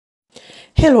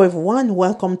Hello everyone,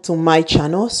 welcome to my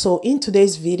channel. So in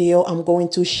today's video I'm going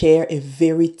to share a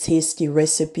very tasty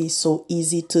recipe, so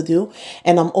easy to do,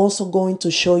 and I'm also going to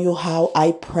show you how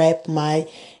I prep my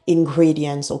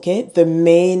ingredients. Okay, the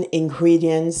main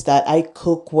ingredients that I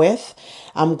cook with.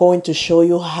 I'm going to show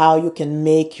you how you can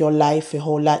make your life a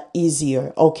whole lot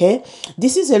easier. Okay,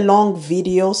 this is a long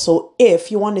video, so if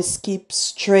you want to skip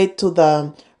straight to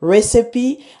the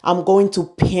recipe, I'm going to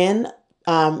pin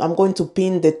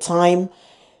the time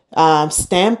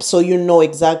stamp so you know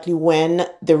exactly when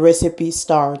the recipe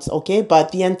starts. Okay,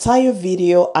 but the entire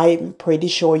video I'm pretty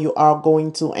sure you are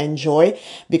going to enjoy,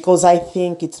 because I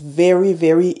think it's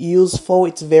very useful,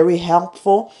 it's very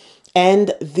helpful,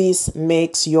 and this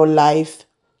makes your life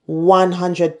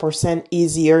 100%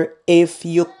 easier if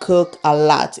you cook a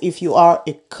lot. If you are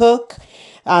a cook,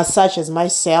 such as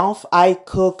myself, I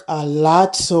cook a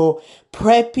lot, so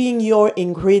prepping your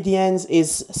ingredients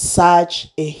is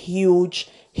such a huge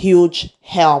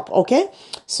help. Okay,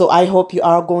 so I hope you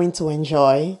are going to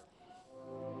enjoy.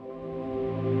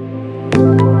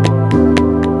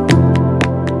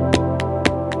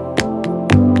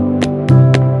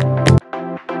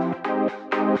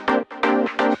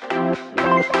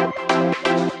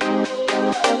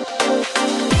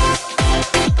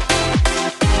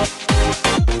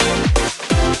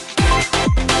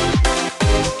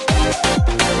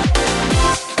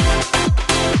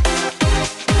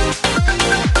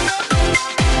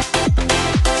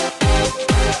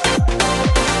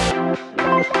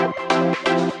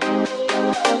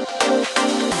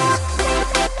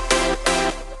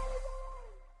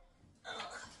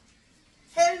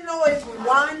 Hello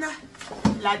everyone,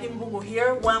 Ladimbungo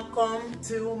here. Welcome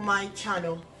to my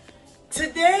channel.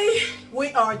 Today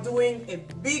we are doing a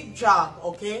big job.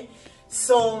 Okay,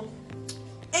 so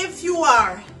if you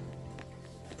are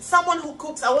someone who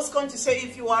cooks, I was going to say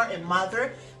if you are a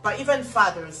mother, but even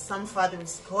fathers, some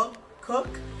fathers cook.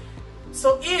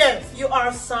 So if you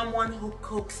are someone who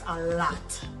cooks a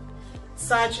lot,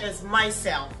 such as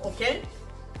myself, okay,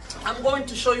 I'm going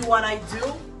to show you what I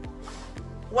do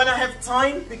when I have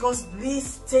time, because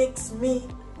this takes me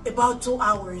about 2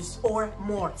 hours or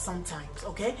more sometimes.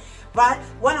 Okay, but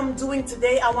what I'm doing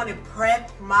today, I want to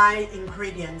prep my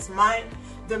ingredients,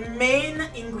 the main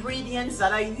ingredients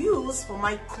that I use for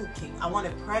my cooking. I want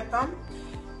to prep them.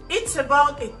 It's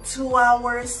about a 2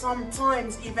 hour,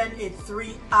 sometimes even a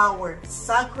 3 hour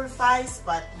sacrifice,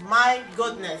 but my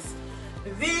goodness,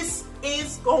 this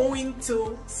is going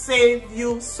to save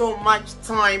you so much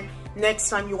time next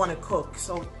time you want to cook.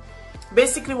 So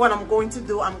basically what I'm going to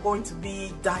do, I'm going to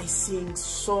be dicing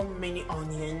so many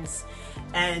onions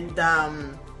and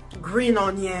green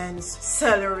onions,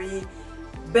 celery,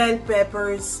 bell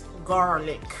peppers,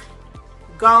 garlic.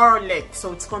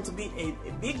 So it's going to be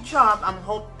a big job.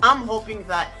 I'm hoping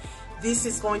that this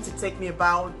is going to take me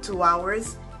about 2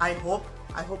 hours. I hope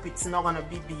it's not going to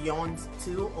be beyond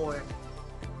 2 or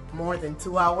more than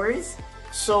 2 hours.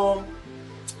 So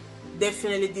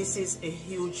definitely this is a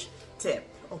huge tip.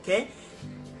 Okay,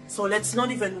 so let's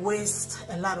not even waste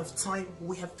a lot of time,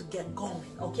 we have to get going.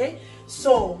 Okay,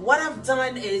 so what I've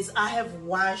done is I have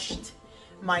washed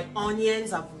my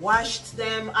onions. I've washed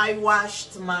them. I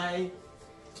washed my,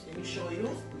 let me show you.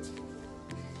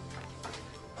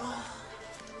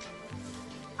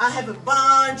 I have a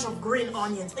bunch of green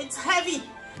onions. It's heavy,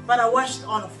 but I washed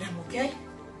all of them. Okay,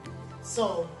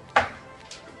 so,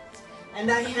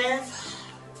 and I have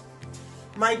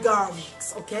my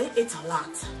garlics. Okay, it's a lot.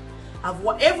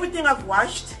 Everything I've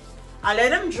washed. I let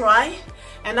them dry,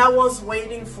 and I was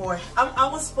waiting for, I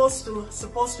was supposed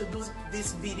to do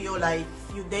this video like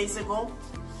a few days ago,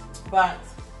 but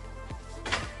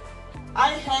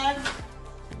I have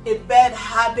a bad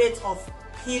habit of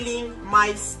peeling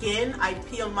my skin. I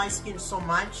peel my skin so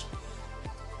much.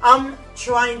 I'm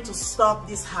trying to stop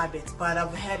this habit, but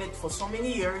I've had it for so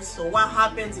many years. So what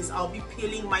happens is I'll be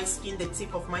peeling my skin, the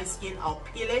tip of my skin, I'll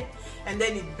peel it, and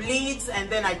then it bleeds, and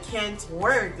then I can't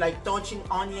work, like touching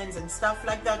onions and stuff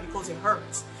like that, because it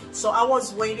hurts. So I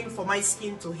was waiting for my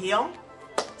skin to heal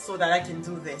so that I can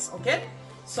do this. Okay,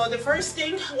 so the first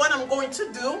thing, what I'm going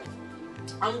to do,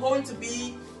 I'm going to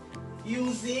be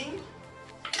using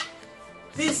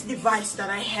this device that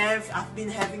I have. I've been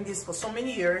having this for so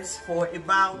many years, so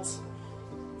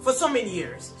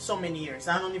many years.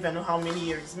 I don't even know how many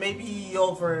years, maybe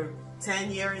over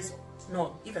 10 years,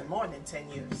 no, even more than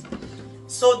 10 years.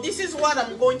 So this is what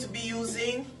I'm going to be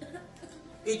using.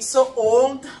 It's so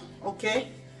old. Okay,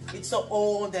 it's so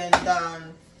old, and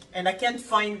I can't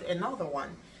find another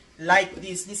one like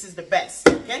this. This is the best.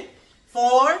 Okay,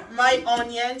 for my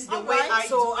onions, the way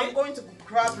I'm going to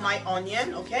grab my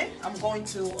onion. Okay, I'm going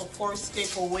to of course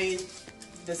take away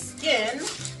the skin.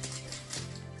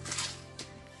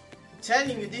 I'm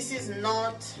telling you, this is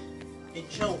not a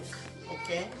joke,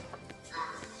 okay?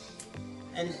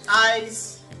 And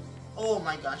eyes, oh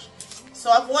my gosh. So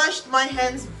I've washed my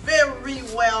hands very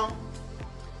well.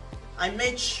 I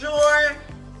made sure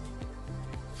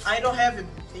I don't have,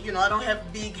 I don't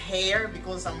have big hair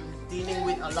because I'm dealing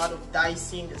with a lot of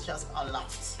dicing. It's just a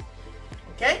lot,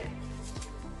 okay?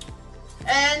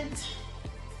 And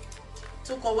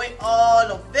took away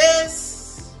all of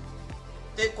this.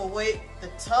 Take away the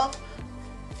top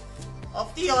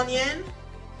of the onion.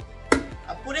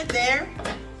 I put it there.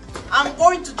 I'm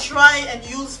going to try and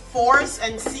use force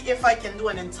and see if I can do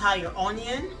an entire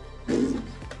onion.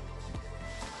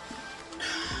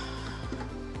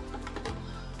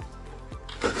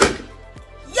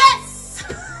 Yes!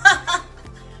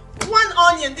 One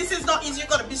onion. This is not easy. You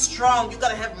gotta be strong. You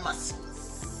gotta have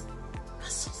muscles.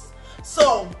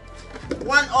 So,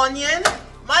 one onion.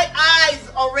 My eyes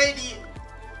already.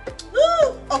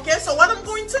 Woo! Okay, so what I'm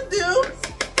going to do,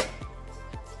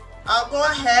 I'll go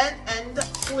ahead and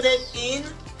put it in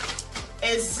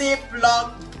a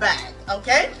Ziploc bag,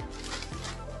 okay?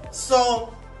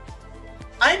 So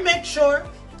I make sure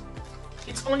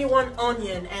it's only one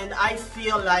onion and I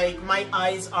feel like my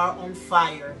eyes are on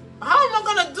fire. How am I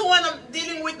gonna do when I'm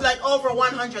dealing with like over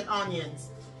 100 onions?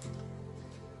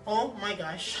 Oh my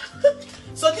gosh.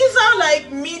 So these are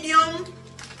like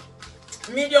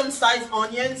medium-sized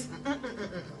onions.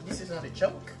 This is not a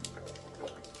joke.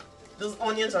 Those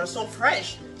onions are so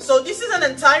fresh. So this is an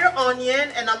entire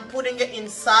onion and I'm putting it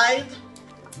inside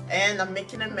and I'm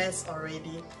making a mess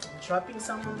already. I'm dropping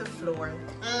some on the floor.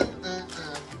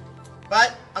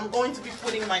 But I'm going to be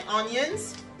putting my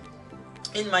onions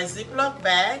in my Ziploc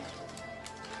bag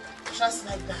just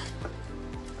like that.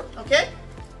 Okay?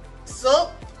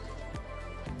 So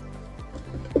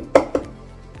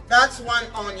that's one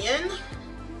onion.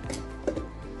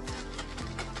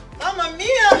 Mamma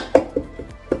mia!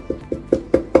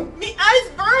 Eyes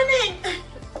burning,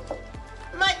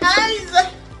 my eyes.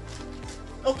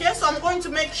 Okay, so I'm going to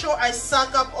make sure I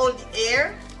suck up all the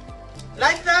air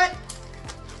like that,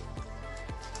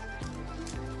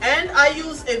 and I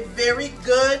use a very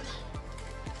good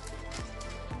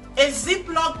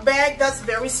Ziploc bag that's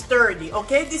very sturdy.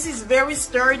 Okay, this is very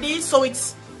sturdy, so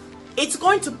it's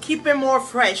going to keep it more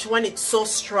fresh when it's so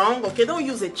strong. Okay, don't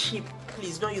use a cheap,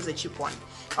 please don't use a cheap one.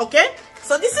 Okay,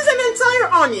 so this is an entire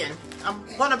onion. I'm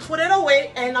gonna put it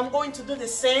away and I'm going to do the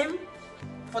same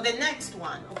for the next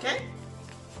one, okay?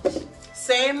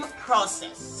 Same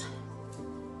process.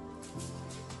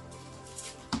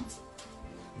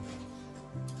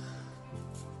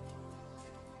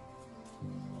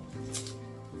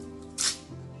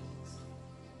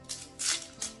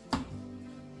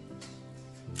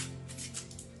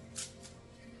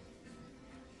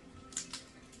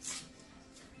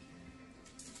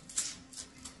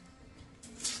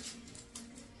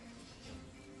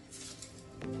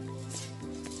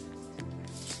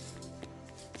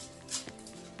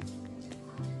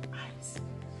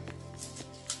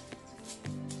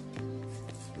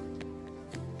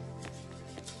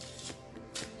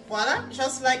 Voila,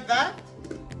 just like that.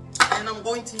 And I'm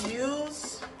going to do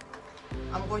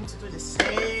the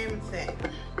same thing.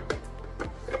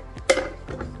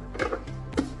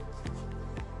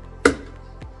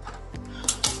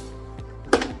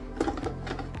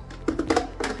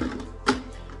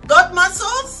 Got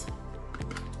muscles?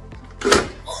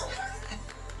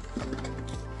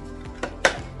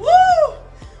 Woo!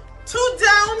 2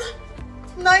 down,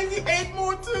 98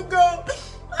 more to go.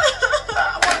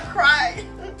 I want to cry.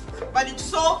 But it's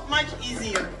so much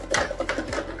easier.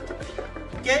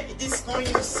 Okay, it is going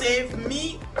to save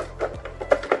me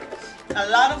a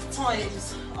lot of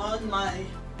times on my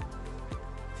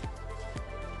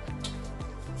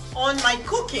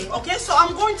cooking. Okay, so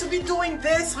I'm going to be doing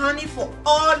this, honey, for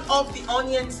all of the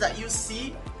onions that you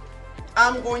see.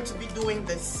 I'm going to be doing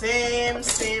the same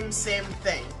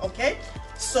thing. Okay,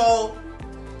 so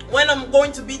when I'm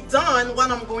going to be done,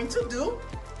 what I'm going to do,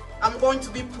 I'm going to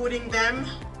be putting them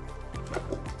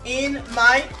in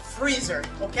my freezer.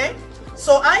 Okay,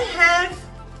 so I have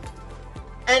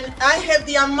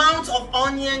the amount of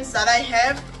onions that I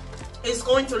have is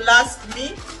going to last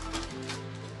me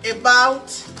about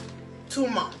 2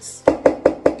 months.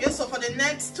 Okay, so for the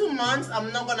next 2 months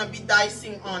I'm not gonna be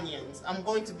dicing onions. I'm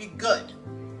going to be good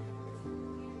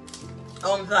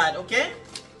on that. Okay,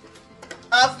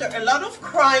 after a lot of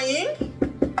crying,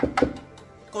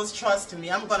 because trust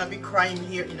me, I'm gonna be crying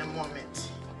here in a moment.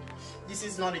 This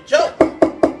is not a joke.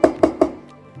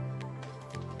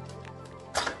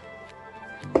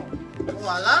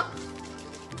 Voila.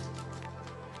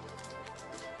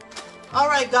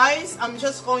 Alright guys, I'm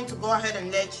just going to go ahead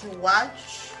and let you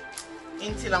watch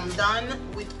until I'm done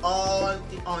with all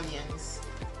the onions.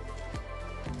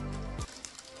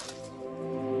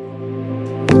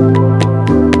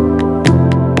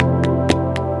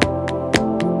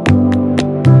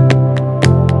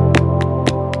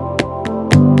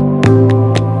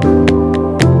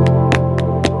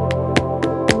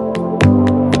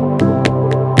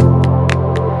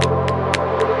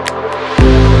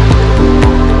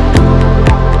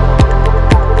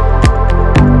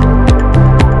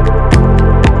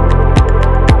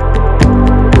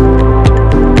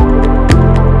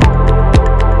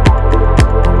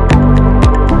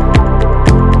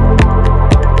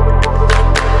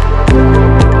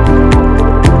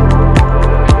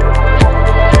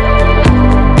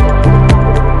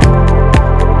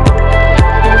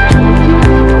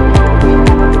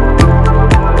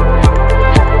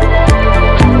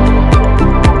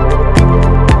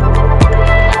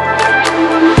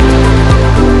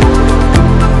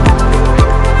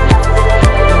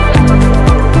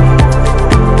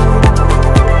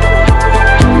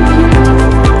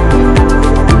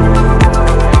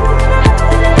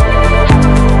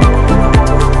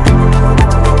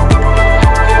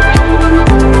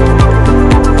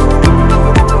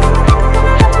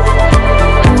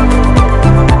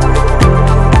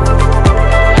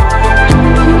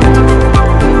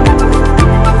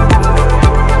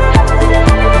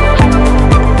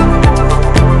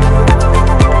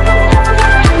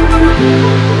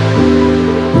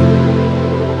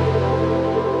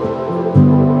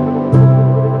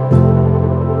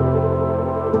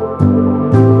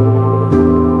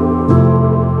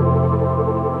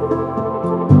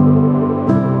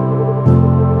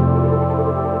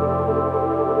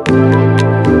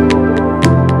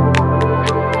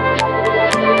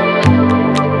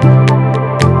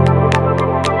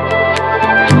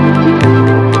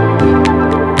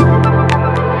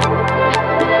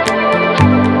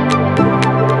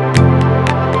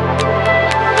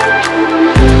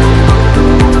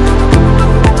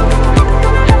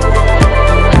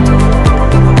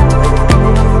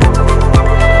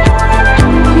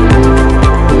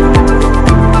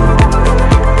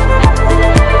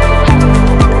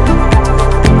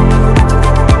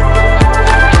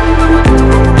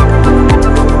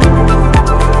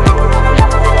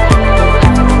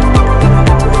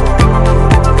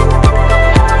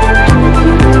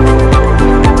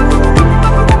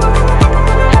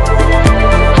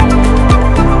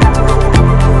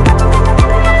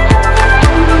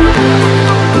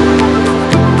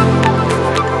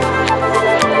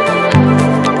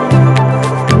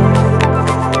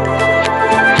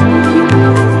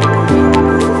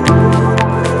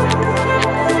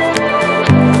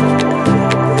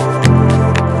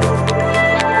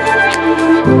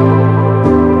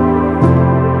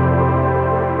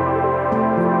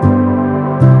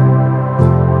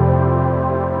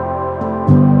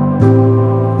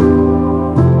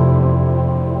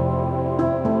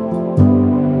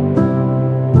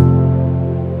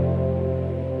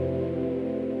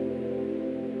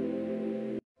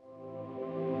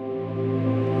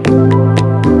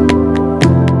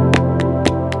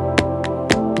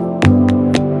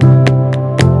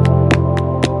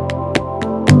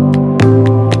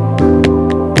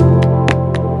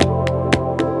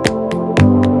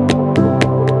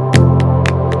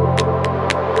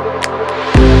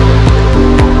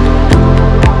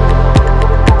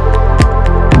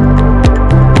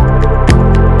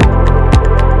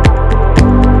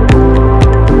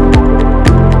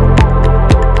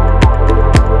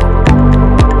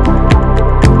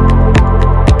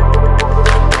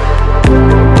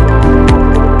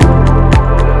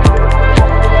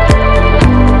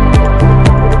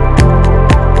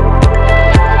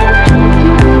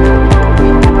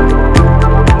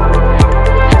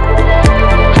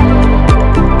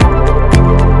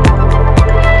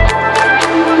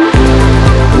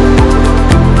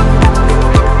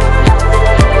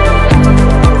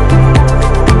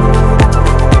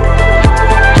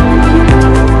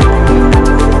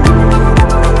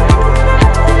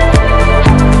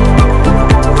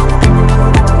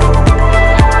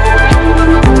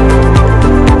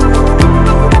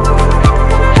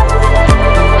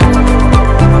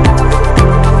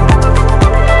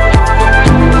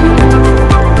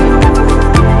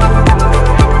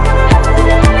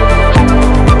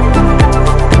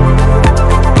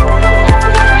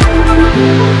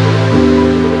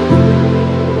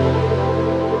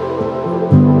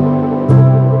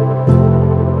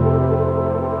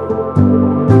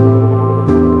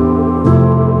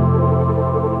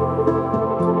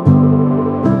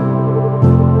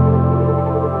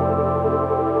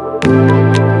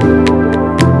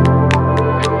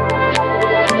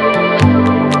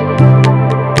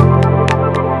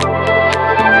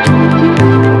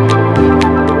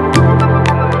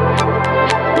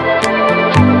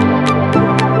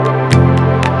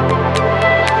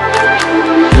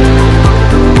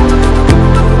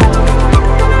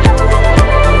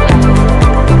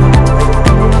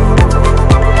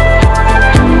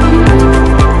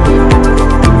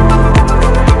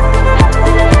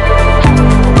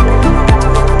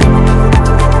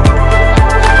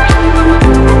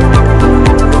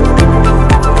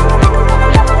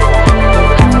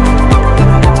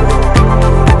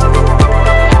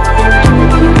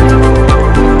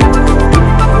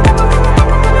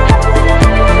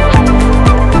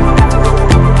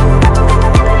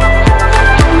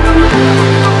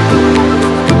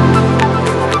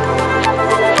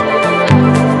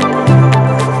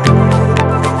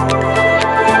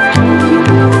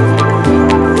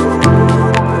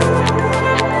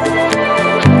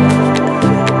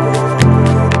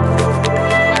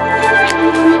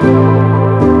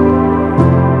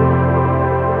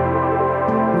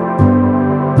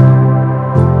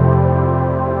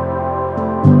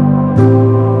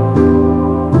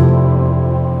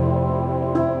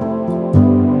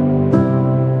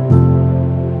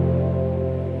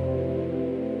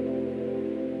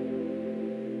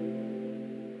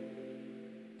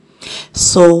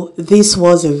 So this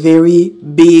was a very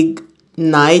big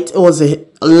night. It was a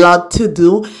lot to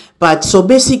do, but so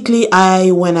basically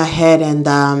I went ahead and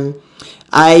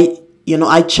I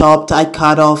chopped, I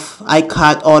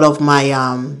cut all of my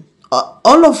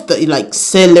all of the like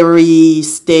celery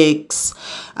sticks,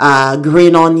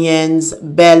 green onions,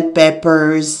 bell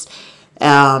peppers,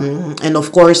 and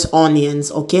of course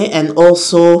onions, okay, and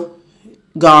also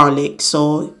garlic.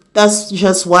 So that's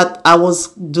just what I was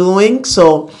doing.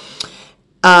 So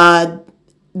uh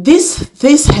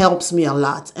this helps me a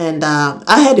lot, and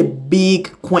I had a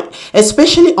big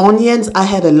especially onions. I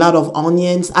had a lot of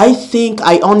onions.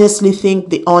 I honestly think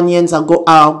the onions are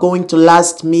going to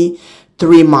last me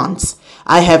 3 months.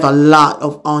 I have a lot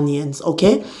of onions,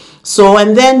 okay. So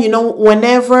and then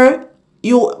whenever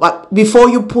you before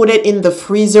you put it in the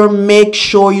freezer, make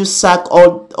sure you suck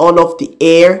all of the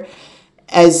air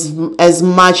as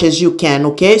much as you can,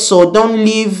 okay. So don't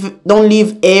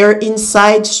leave air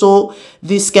inside, so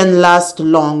this can last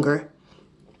longer.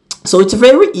 So it's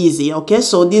very easy, okay.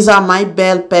 So these are my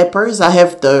bell peppers. I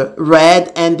have the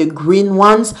red and the green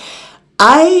ones.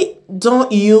 I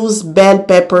don't use bell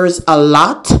peppers a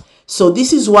lot, so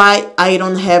this is why I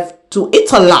don't have to.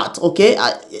 It's a lot, okay.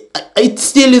 It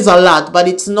still is a lot, but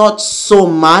it's not so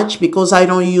much because I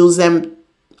don't use them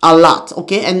a lot,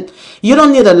 okay. And you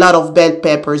don't need a lot of bell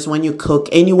peppers when you cook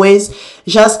anyways.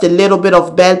 Just a little bit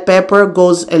of bell pepper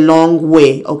goes a long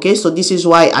way, okay. So this is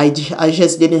why I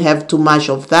just didn't have too much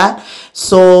of that.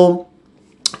 So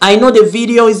I know the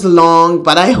video is long,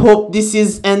 but I hope this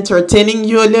is entertaining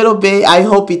you a little bit. I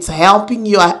hope it's helping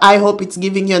you. I hope it's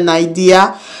giving you an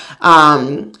idea.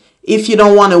 If you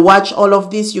don't want to watch all of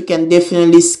this, you can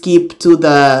definitely skip to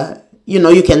the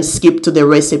you can skip to the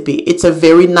recipe. It's a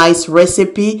very nice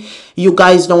recipe. You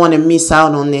guys don't want to miss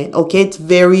out on it, okay. It's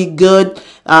very good.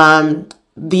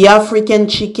 The African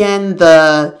chicken,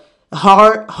 the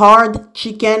hard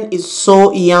chicken, is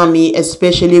so yummy,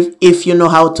 especially if you know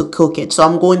how to cook it. So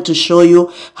I'm going to show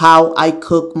you how I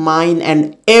cook mine,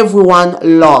 and everyone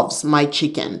loves my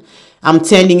chicken. I'm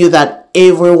telling you that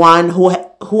everyone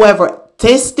whoever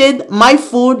tasted my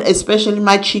food, especially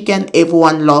my chicken,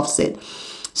 everyone loves it.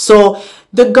 So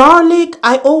the garlic,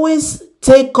 I always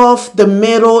take off the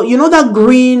middle, that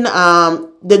green,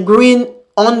 the green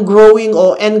on-growing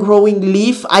or end-growing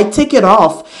leaf. I take it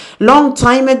off. Long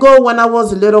time ago when I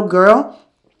was a little girl,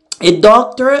 a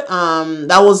doctor,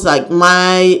 that was like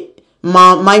my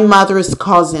mother's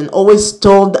cousin, always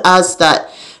told us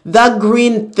that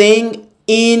green thing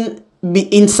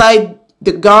inside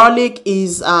the garlic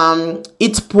is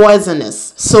it's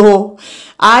poisonous. So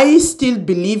I still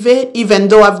believe it, even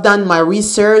though I've done my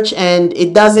research and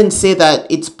it doesn't say that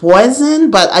it's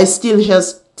poison, but I still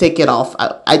just take it off.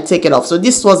 I take it off. So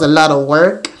this was a lot of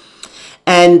work,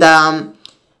 and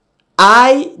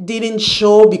I didn't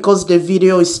show because the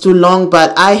video is too long,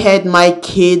 but I had my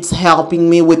kids helping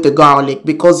me with the garlic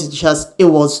because it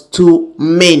was too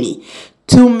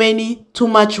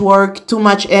much work, too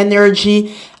much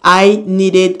energy. I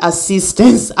needed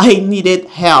assistance. I needed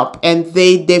help, and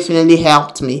they definitely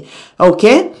helped me.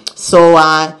 Okay, so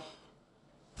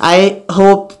I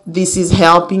hope this is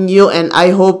helping you, and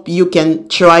I hope you can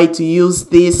try to use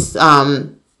this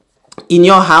in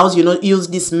your house. Use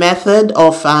this method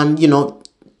of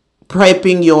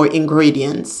prepping your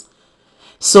ingredients.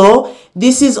 So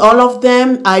this is all of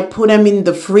them. I put them in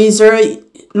the freezer.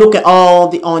 Look at all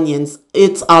the onions.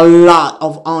 It's a lot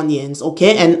of onions,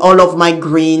 okay? And all of my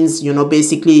greens, you know,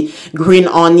 basically green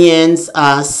onions,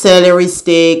 celery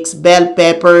sticks, bell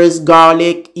peppers,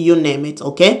 garlic, you name it,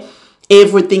 okay?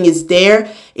 Everything is there.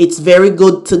 It's very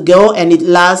good to go, and it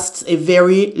lasts a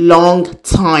very long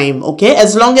time, okay?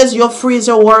 As long as your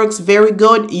freezer works very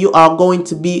good, you are going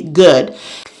to be good.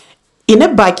 In a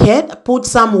bucket, put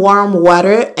some warm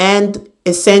water and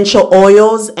essential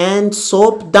oils and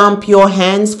soap. Dump your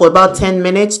hands for about 10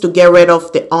 minutes to get rid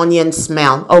of the onion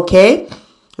smell, okay?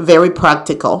 Very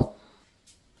practical.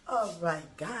 All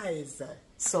right, guys.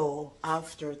 So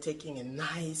after taking a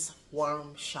nice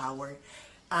warm shower,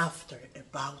 after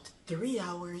about 3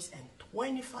 hours and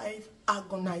 25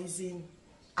 agonizing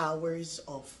hours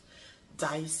of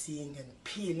dicing and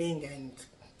peeling and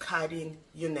cutting,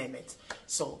 you name it.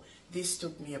 So this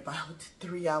took me about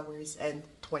 3 hours and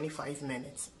 25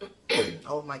 minutes.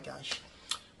 Oh my gosh.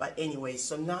 But anyway,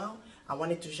 so now I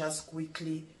wanted to just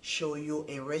quickly show you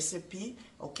a recipe,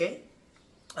 okay?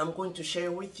 I'm going to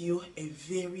share with you a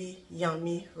very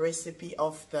yummy recipe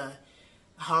of the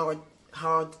hard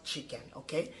chicken,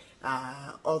 okay?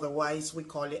 Otherwise we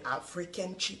call it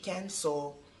African chicken.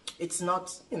 So it's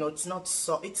not, you know, it's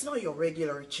not your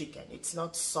regular chicken. It's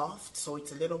not soft, so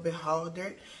it's a little bit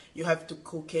harder. You have to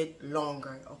cook it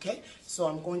longer, okay? So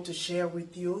I'm going to share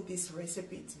with you this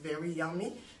recipe. It's very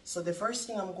yummy. So the first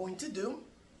thing I'm going to do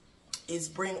is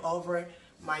bring over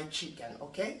my chicken,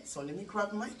 okay? So let me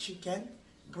grab my chicken,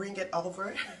 bring it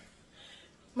over.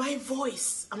 My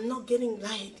voice, I'm not getting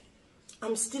like,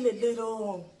 I'm still a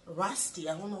little rusty.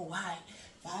 I don't know why.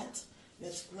 But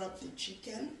let's grab the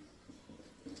chicken.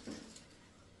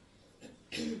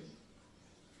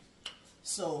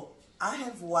 So I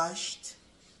have washed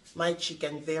my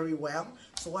chicken very well.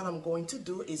 So what I'm going to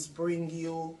do is bring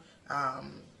you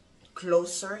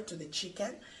closer to the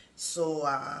chicken so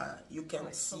you can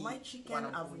see. So my chicken,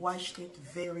 I've washed it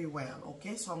very well,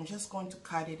 okay? So I'm just going to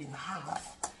cut it in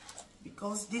half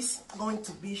because this is going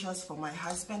to be just for my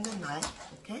husband and I,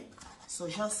 okay? So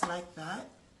just like that.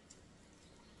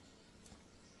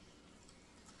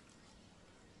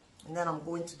 And then I'm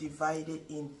going to divide it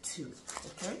in two,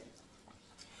 okay?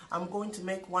 I'm going to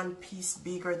make one piece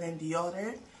bigger than the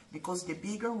other because the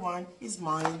bigger one is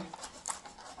mine.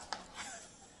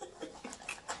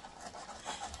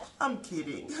 I'm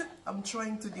kidding. I'm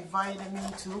trying to divide them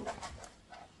into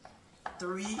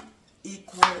 3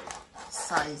 equal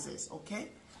sizes, okay?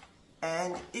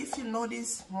 And if you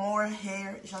notice more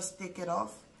hair, just take it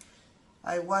off.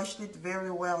 I washed it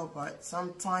very well, but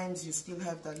sometimes you still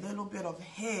have that little bit of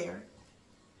hair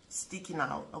sticking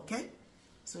out, okay?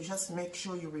 So just make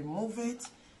sure you remove it,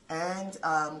 and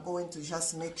I'm going to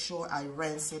just make sure I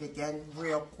rinse it again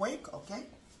real quick, okay?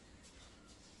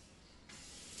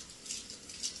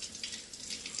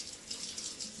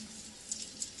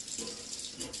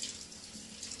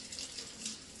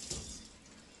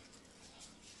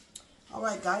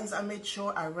 Alright guys, I made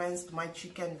sure I rinsed my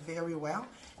chicken very well,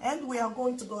 and we are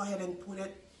going to go ahead and put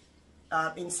it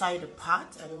inside the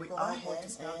pot, and we go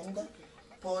ahead and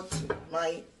put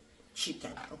my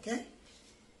chicken, okay?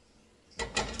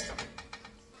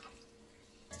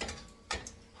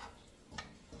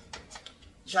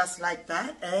 Just like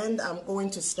that, and I'm going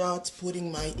to start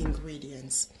putting my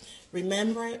ingredients.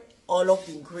 Remember, all of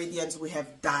the ingredients we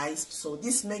have diced, so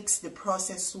this makes the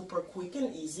process super quick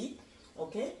and easy,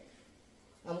 okay?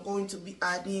 I'm going to be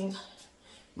adding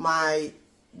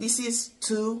this is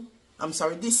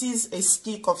a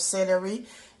stick of celery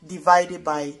divided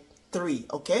by 3,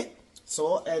 okay?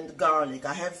 So, and garlic.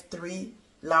 I have 3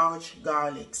 large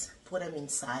garlics. Put them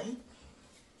inside.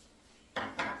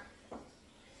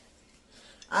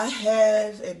 I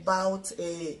have about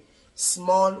a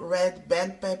small red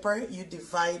bell pepper. You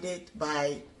divide it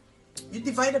by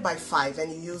 5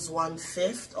 and you use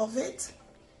 1/5 of it.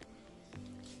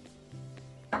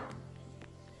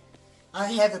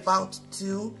 I have about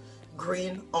 2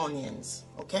 green onions,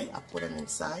 okay? I put them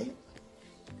inside.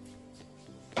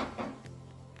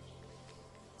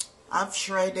 I've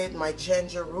shredded my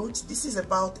ginger roots. This is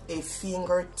about a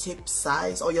fingertip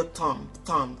size, or your thumb,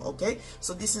 okay?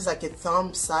 So this is like a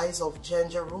thumb size of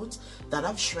ginger roots that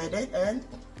I've shredded, and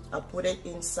I put it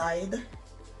inside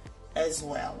as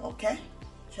well, okay?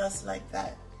 Just like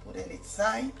that. Put it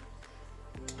inside.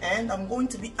 And I'm going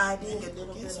to be adding a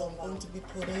little bit, so I'm going to be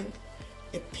putting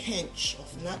a pinch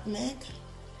of nutmeg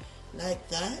like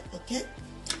that, okay?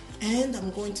 And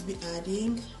I'm going to be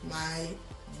adding my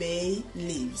bay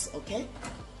leaves, okay?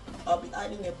 I'll be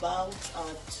adding about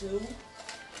 2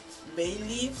 bay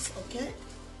leaves, okay?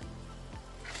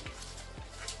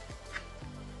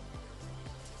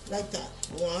 like that.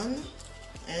 1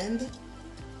 and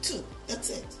 2. That's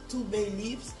it. 2 bay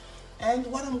leaves. And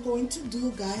what I'm going to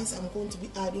do, guys, I'm going to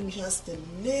be adding just a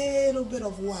little bit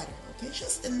of water. Okay,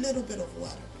 just a little bit of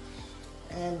water.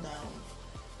 And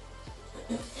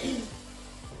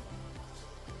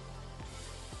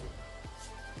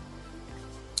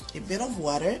a bit of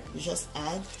water, you just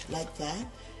add like that,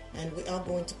 and we are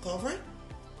going to cover.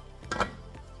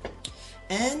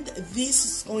 And this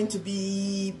is going to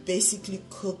be basically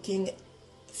cooking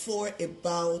for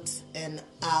about an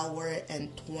hour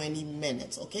and 20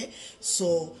 minutes. Okay,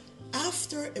 so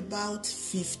after about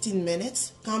 15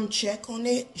 minutes, come check on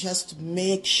it just to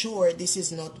make sure this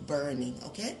is not burning.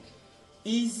 Okay,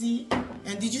 easy.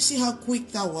 And did you see how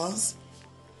quick that was?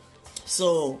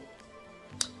 So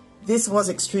this was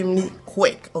extremely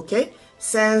quick. Okay,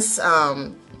 since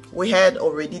we had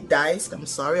already diced, I'm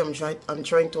sorry, I'm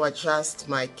trying to adjust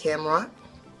my camera,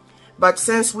 but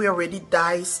since we already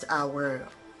diced our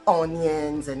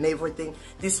onions and everything,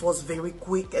 this was very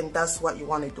quick, and that's what you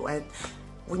want to do. And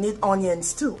we need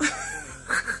onions too.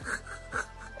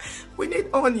 We need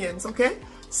onions. Okay,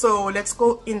 so let's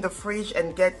go in the fridge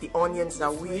and get the onions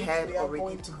that we had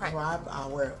already to grab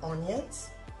our onions.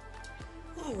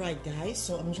 All right, guys,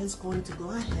 so I'm just going to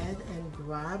go ahead and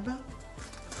grab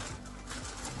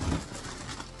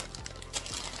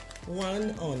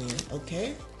 1 onion.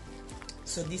 Okay,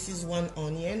 so this is 1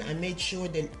 onion. I made sure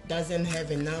that it doesn't have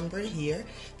a number here,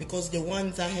 because the one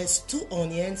that has 2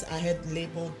 onions I had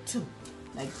labeled 2,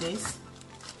 like this.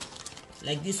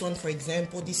 Like this one, for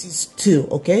example, this is 2,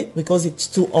 okay, because it's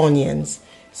 2 onions.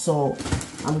 So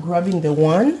I'm grabbing the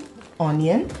 1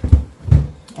 onion,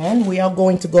 and we are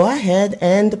going to go ahead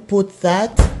and put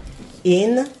that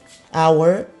in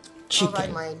our chicken. All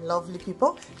right, my lovely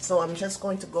people, so I'm just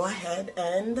going to go ahead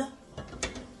and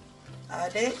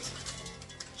add it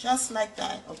just like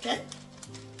that, okay,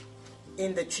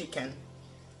 in the chicken.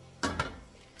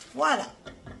 Voila,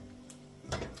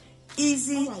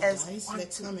 easy. Right, as guys,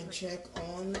 let's come and check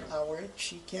on our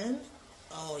chicken.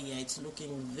 Oh yeah, it's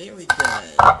looking very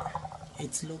good.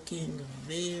 It's looking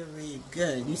very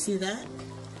good. You see that?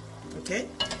 Okay,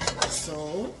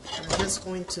 so I'm just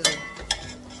going to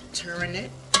turn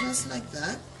it just like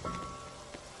that.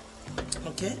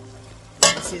 Okay,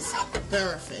 this is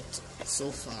perfect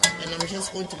so far, and I'm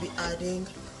just going to be adding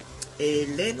a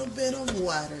little bit of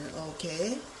water.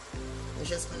 Okay, I'm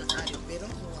just going to add a bit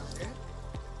of water.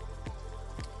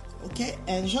 Okay,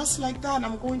 and just like that,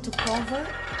 I'm going to cover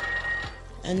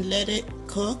and let it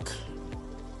cook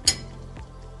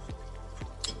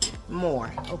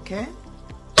more. Okay,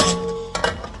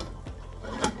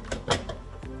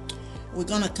 we're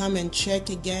gonna come and check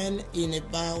again in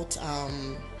about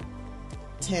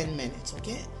 10 minutes.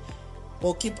 Okay,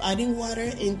 we'll keep adding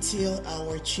water until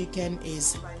our chicken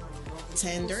is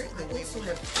tender the way we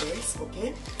have this.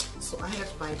 Okay, so I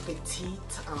have my petite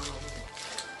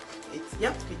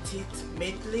petite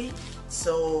medley,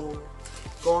 so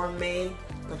gourmet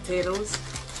potatoes.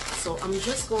 So I'm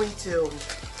just going to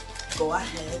go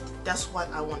ahead, that's what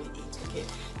I want to eat. Okay,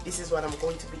 this is what I'm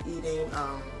going to be eating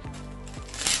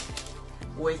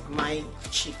with my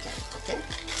chicken. Okay,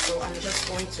 so I'm just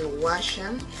going to wash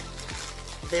them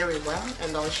very well,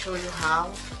 and I'll show you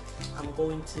how I'm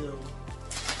going to do them.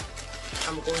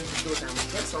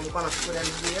 Okay, so I'm gonna put them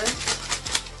here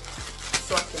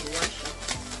so I can wash them.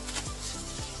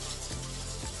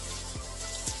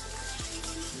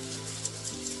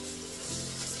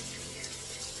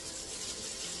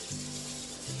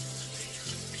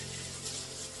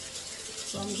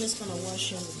 So I'm just gonna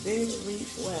wash them very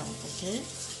well. Okay,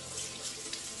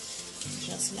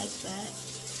 just like that.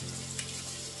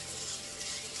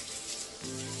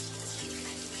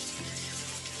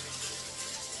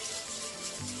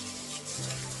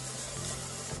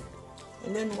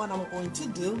 And then what I'm going to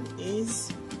do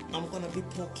is I'm gonna be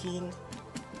poking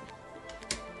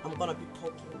them,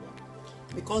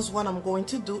 because what I'm going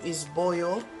to do is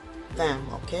boil them.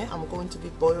 Okay, I'm going to be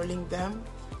boiling them,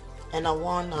 and I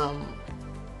want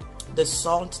the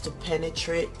salt to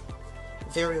penetrate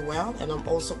very well, and I'm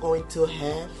also going to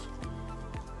have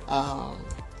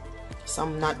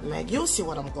some nutmeg. You'll see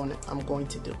what I'm going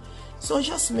to do. So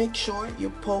just make sure you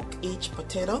poke each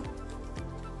potato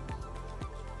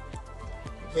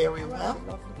very well.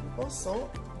 So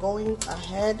going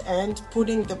ahead and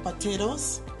putting the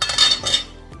potatoes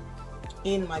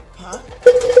in my pot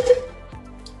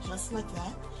just like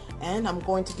that, and I'm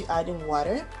going to be adding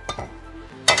water.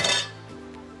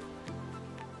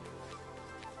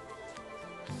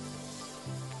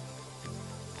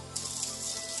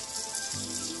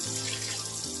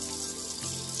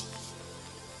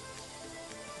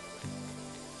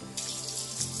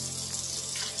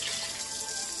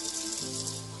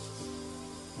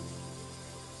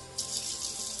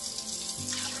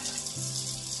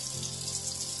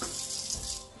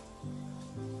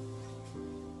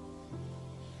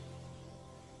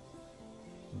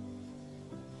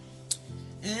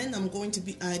 And I'm going to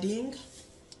be adding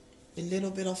a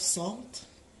little bit of salt.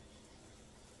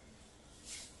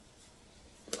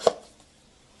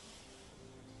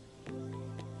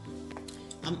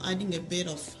 I'm adding a bit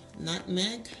of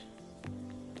nutmeg,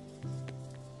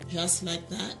 just like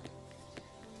that.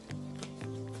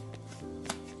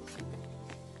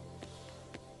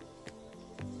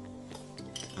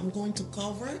 I'm going to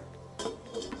cover,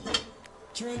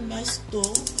 turn my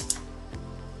stove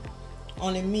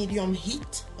on a medium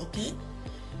heat, okay?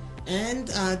 And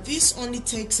this only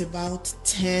takes about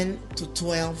 10 to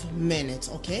 12 minutes,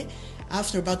 okay?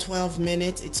 After about 12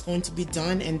 minutes, it's going to be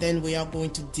done, and then we are going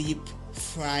to deep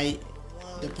fry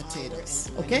the potatoes,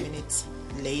 okay? Minutes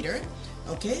later,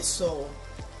 okay? So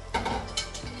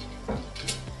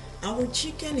our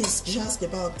chicken is just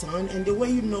about done, and the way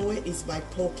you know it is by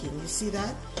poking. You see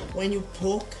that? When you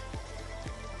poke,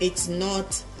 it's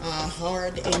not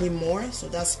hard anymore, so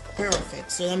that's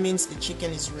perfect. So that means the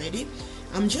chicken is ready.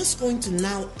 I'm just going to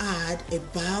now add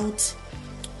about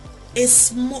a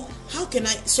small,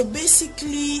 so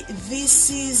basically this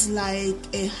is like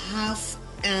a ½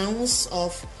 ounce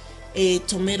of a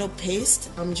tomato paste.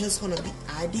 I'm just going to be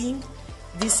adding.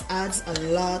 This adds a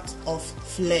lot of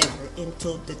flavor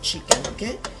into the chicken,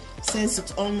 okay? Since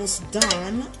it's almost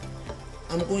done,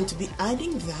 I'm going to be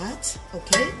adding that,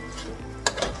 okay?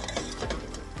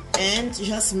 And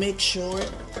just make sure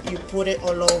you put it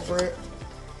all over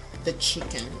the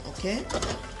chicken, okay?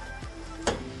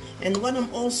 And what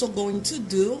I'm also going to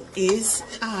do is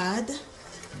add,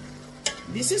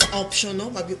 this is optional,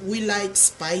 but we like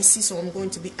spicy, so I'm going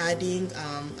to be adding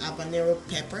habanero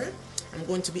pepper. I'm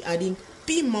going to be adding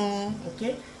piment,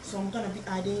 okay? So I'm going to be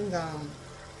adding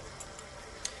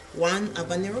 1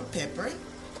 habanero pepper,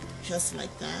 just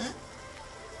like that.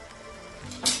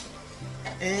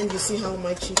 And you see how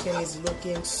my chicken is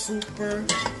looking super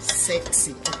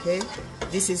sexy, okay?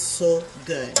 This is so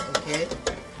good, okay?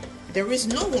 There is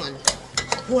no one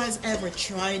who has ever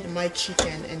tried my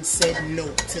chicken and said no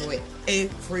to it.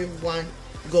 Everyone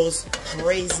goes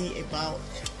crazy about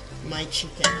my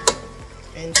chicken.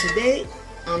 And today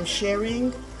I'm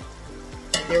sharing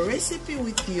the recipe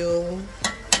with you,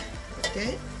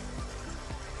 okay?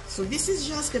 So this is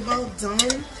just about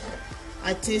done.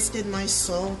 I tasted my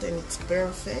salt and it's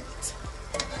perfect,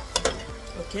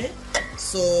 okay?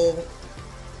 So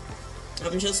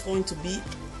I'm just going to be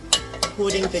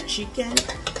putting the chicken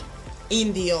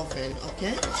in the oven,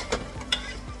 okay?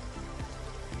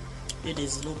 It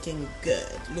is looking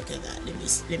good. Look at that. Let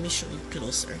me show you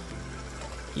closer.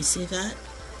 You see that?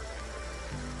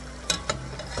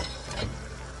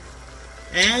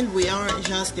 And we are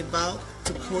just about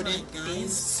to put it in.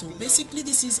 So basically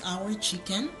this is our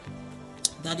chicken.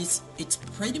 It's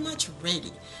pretty much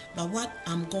ready. But what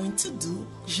I'm going to do,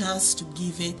 just to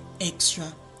give it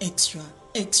extra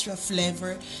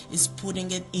flavor, is putting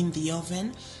it in the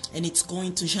oven, and it's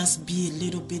going to just be a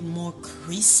little bit more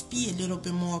crispy, a little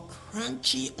bit more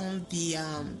crunchy on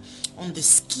the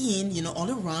skin, you know,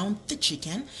 all around the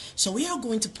chicken. So we are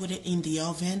going to put it in the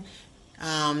oven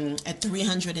at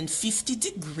 350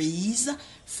 degrees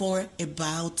for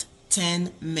about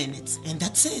 10 minutes, and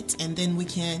that's it, and then we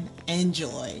can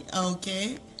enjoy,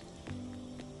 okay?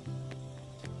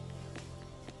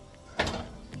 Alright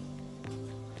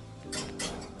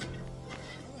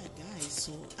guys,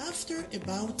 so after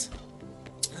about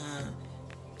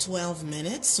 12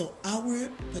 minutes, so our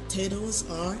potatoes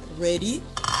are ready.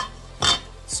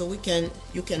 So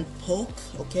you can poke,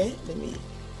 okay?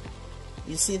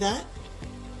 You see that?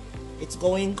 It's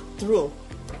going through.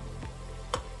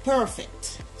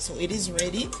 Perfect. So it is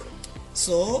ready.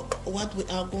 So what we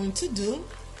are going to do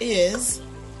is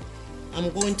I'm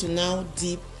going to now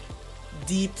deep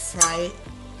fry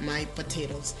my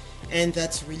potatoes, and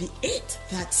that's really it.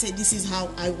 That's it. This is how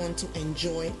I want to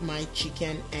enjoy my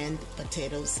chicken and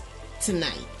potatoes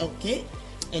tonight, okay?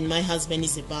 And my husband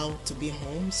is about to be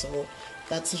home, so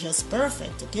that's just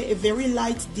perfect, okay? A very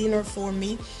light dinner for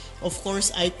me. Of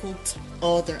course, I cooked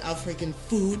other African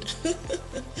food.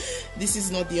 This is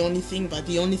not the only thing, but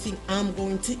the only thing I'm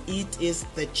going to eat is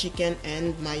the chicken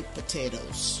and my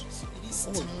potatoes. So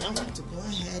it is time to go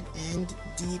ahead and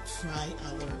deep fry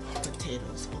our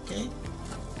potatoes, okay?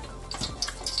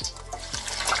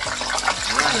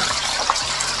 Voila.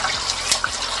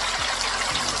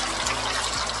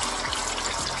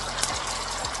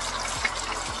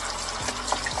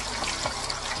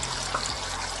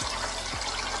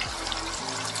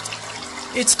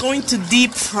 It's going to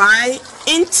deep fry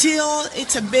until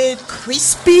it's a bit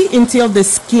crispy, until the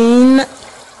skin,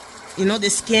 you know, the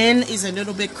skin is a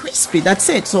little bit crispy. That's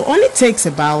it. So only takes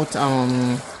about 5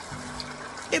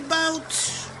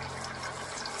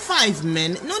 5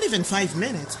 minutes, not even 5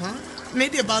 minutes, huh?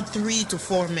 Maybe about 3 to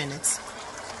 4 minutes.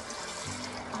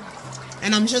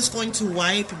 And I'm just going to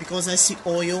wipe because I see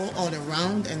oil all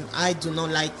around and I do not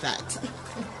like that.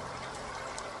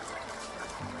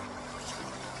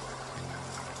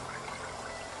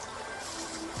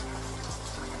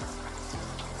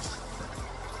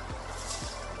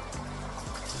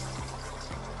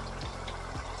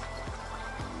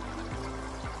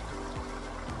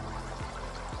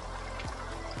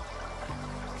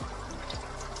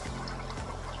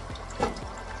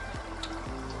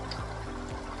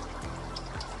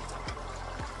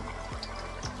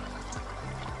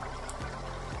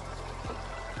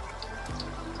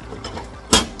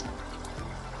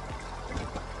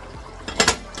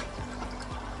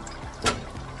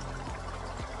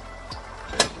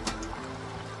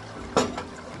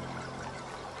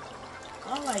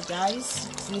 Alright guys,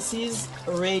 this is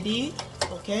ready.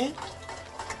 Okay,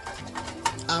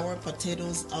 our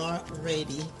potatoes are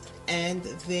ready and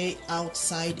the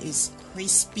outside is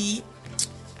crispy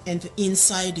and the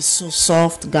inside is so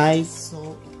soft, guys,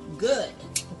 so good.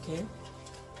 Okay,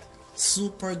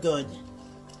 super good.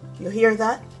 You hear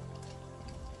that?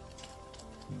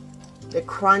 The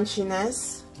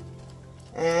crunchiness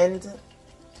and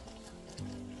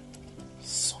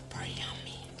super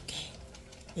yummy. Okay,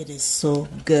 it is so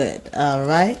good. All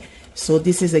right, so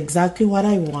this is exactly what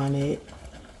I wanted.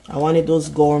 I wanted those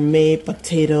gourmet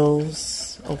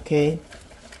potatoes. Okay,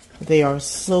 they are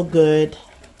so good,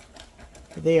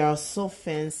 they are so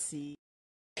fancy.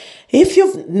 If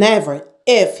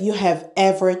you have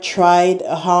ever tried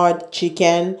a hard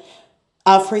chicken,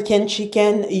 African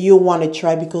chicken, you want to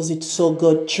try because it's so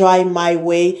good. Try my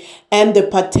way, and the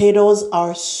potatoes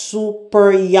are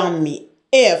super yummy.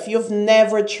 If you've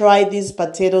never tried these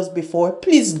potatoes before,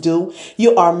 please do.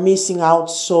 You are missing out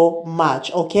so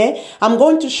much, okay? I'm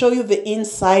going to show you the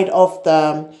inside of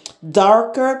the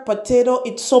darker potato.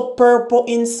 It's so purple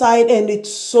inside and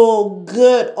it's so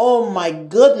good. Oh my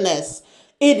goodness.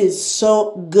 It is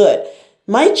so good.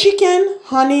 My chicken,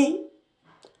 honey,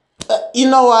 you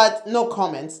know what? No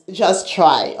comments. Just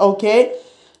try, okay?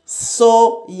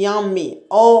 So yummy.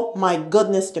 Oh my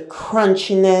goodness, the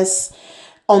crunchiness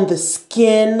on the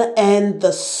skin and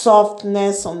the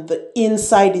softness on the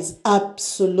inside is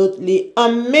absolutely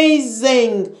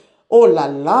amazing. Oh la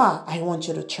la, I want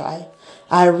you to try.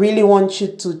 I really want you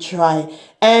to try.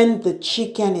 And the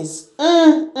chicken is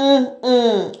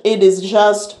it is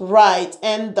just right.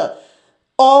 And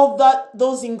all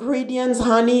those ingredients,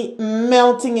 honey,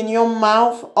 melting in your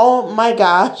mouth. Oh my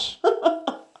gosh.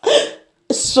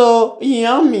 So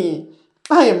yummy.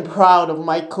 I am proud of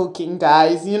my cooking,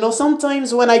 guys. You know,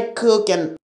 sometimes when I cook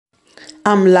and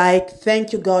I'm like,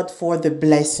 thank you, God, for the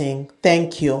blessing.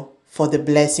 Thank you for the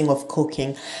blessing of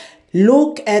cooking.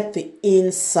 Look at the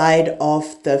inside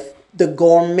of the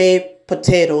gourmet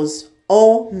potatoes.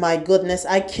 Oh my goodness,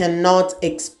 I cannot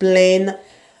explain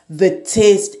the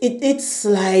taste. It's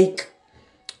like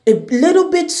a little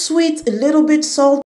bit sweet, a little bit salty.